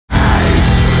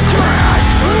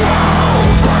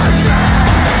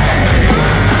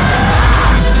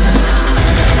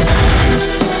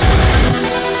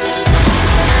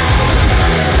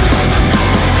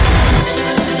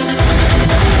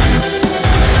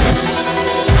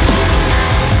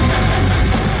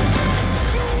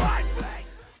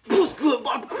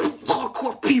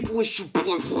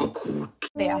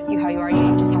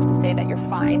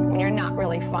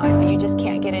really fun, but you just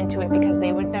can't get into it because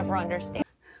they would never understand.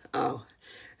 Oh,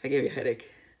 I gave you a headache.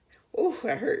 Oh,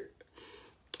 that hurt.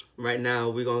 Right now,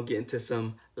 we're going to get into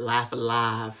some Life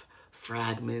Alive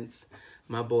fragments.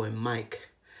 My boy Mike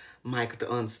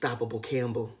the Unstoppable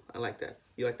Campbell. I like that.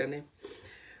 You like that name?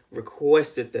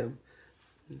 Requested them.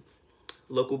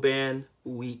 Local band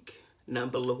week. Nothing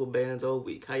but local bands all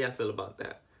week. How y'all feel about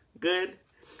that? Good?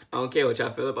 I don't care what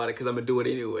y'all feel about it because I'm going to do it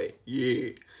anyway.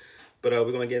 Yeah. But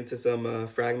we're going to get into some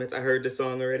fragments. I heard the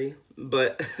song already,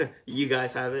 but you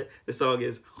guys have it. The song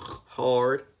is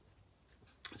hard.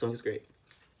 The song is great.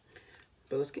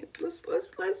 But let's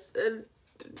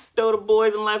throw the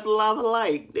boys in Life Alive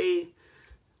alike. They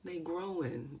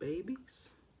growing, babies.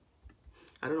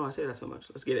 I don't know why I say that so much.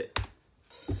 Let's get it.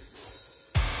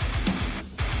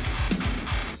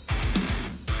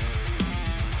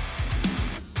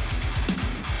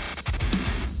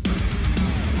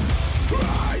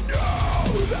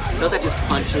 No, that just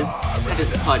punches. That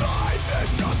just punch.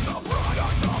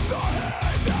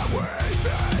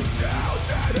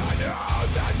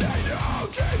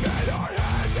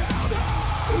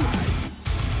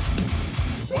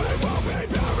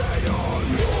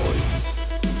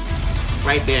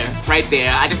 Right there, right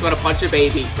there. I just want to punch a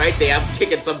baby. Right there, I'm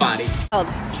kicking somebody.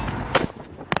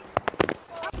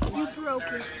 You broke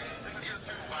it.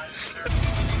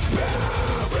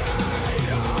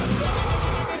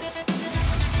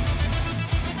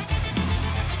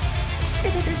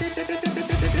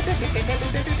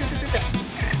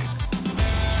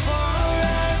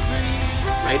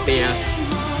 Right there.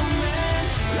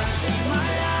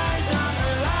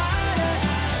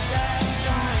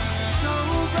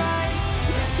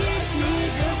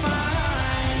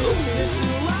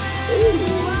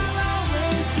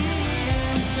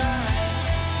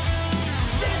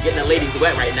 Getting the ladies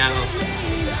wet right now.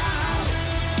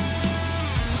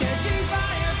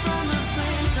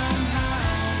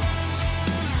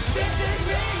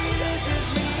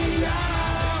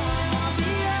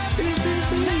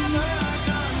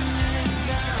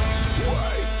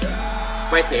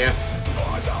 Right there.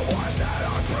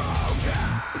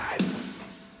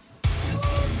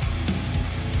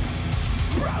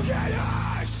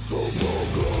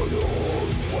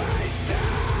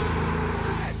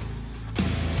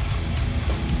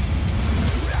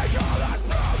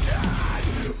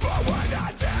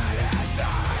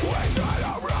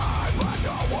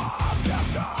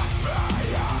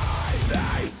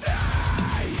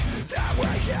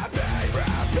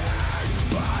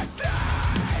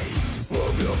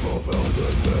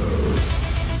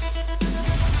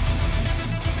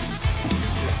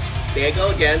 There you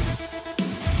go again.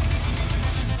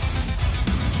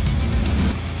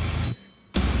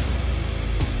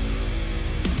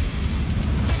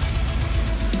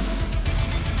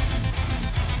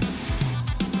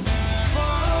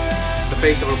 The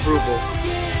face of approval.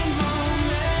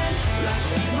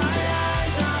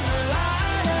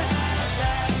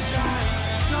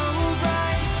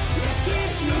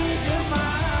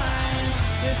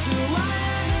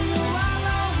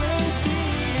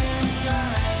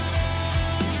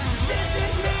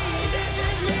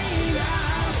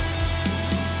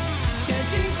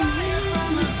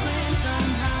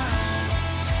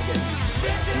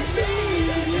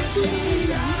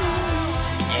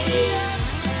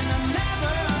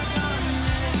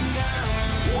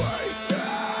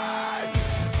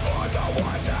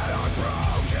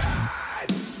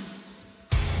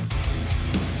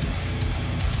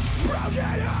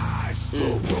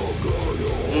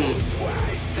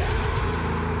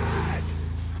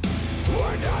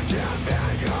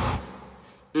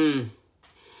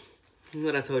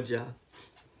 What I told y'all.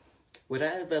 Would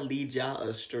I ever lead y'all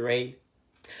astray?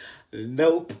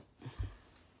 Nope.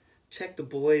 Check the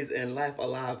boys and Life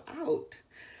Alive out.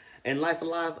 And Life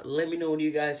Alive, let me know when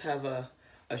you guys have a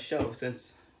show,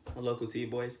 since I'm local to you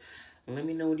boys. And let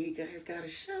me know when you guys got a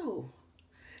show.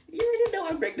 You already know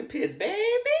I break the pits, baby.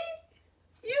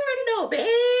 You already know, baby.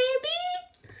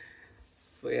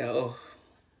 But yeah, oh.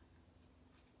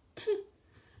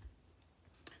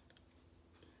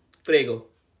 Frego.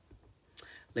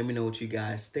 Let me know what you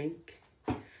guys think.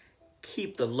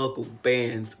 Keep the local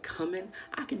bands coming.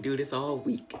 I can do this all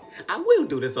week. I will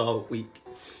do this all week.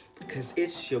 Because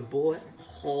it's your boy,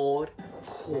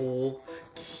 Hardcore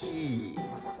Kid.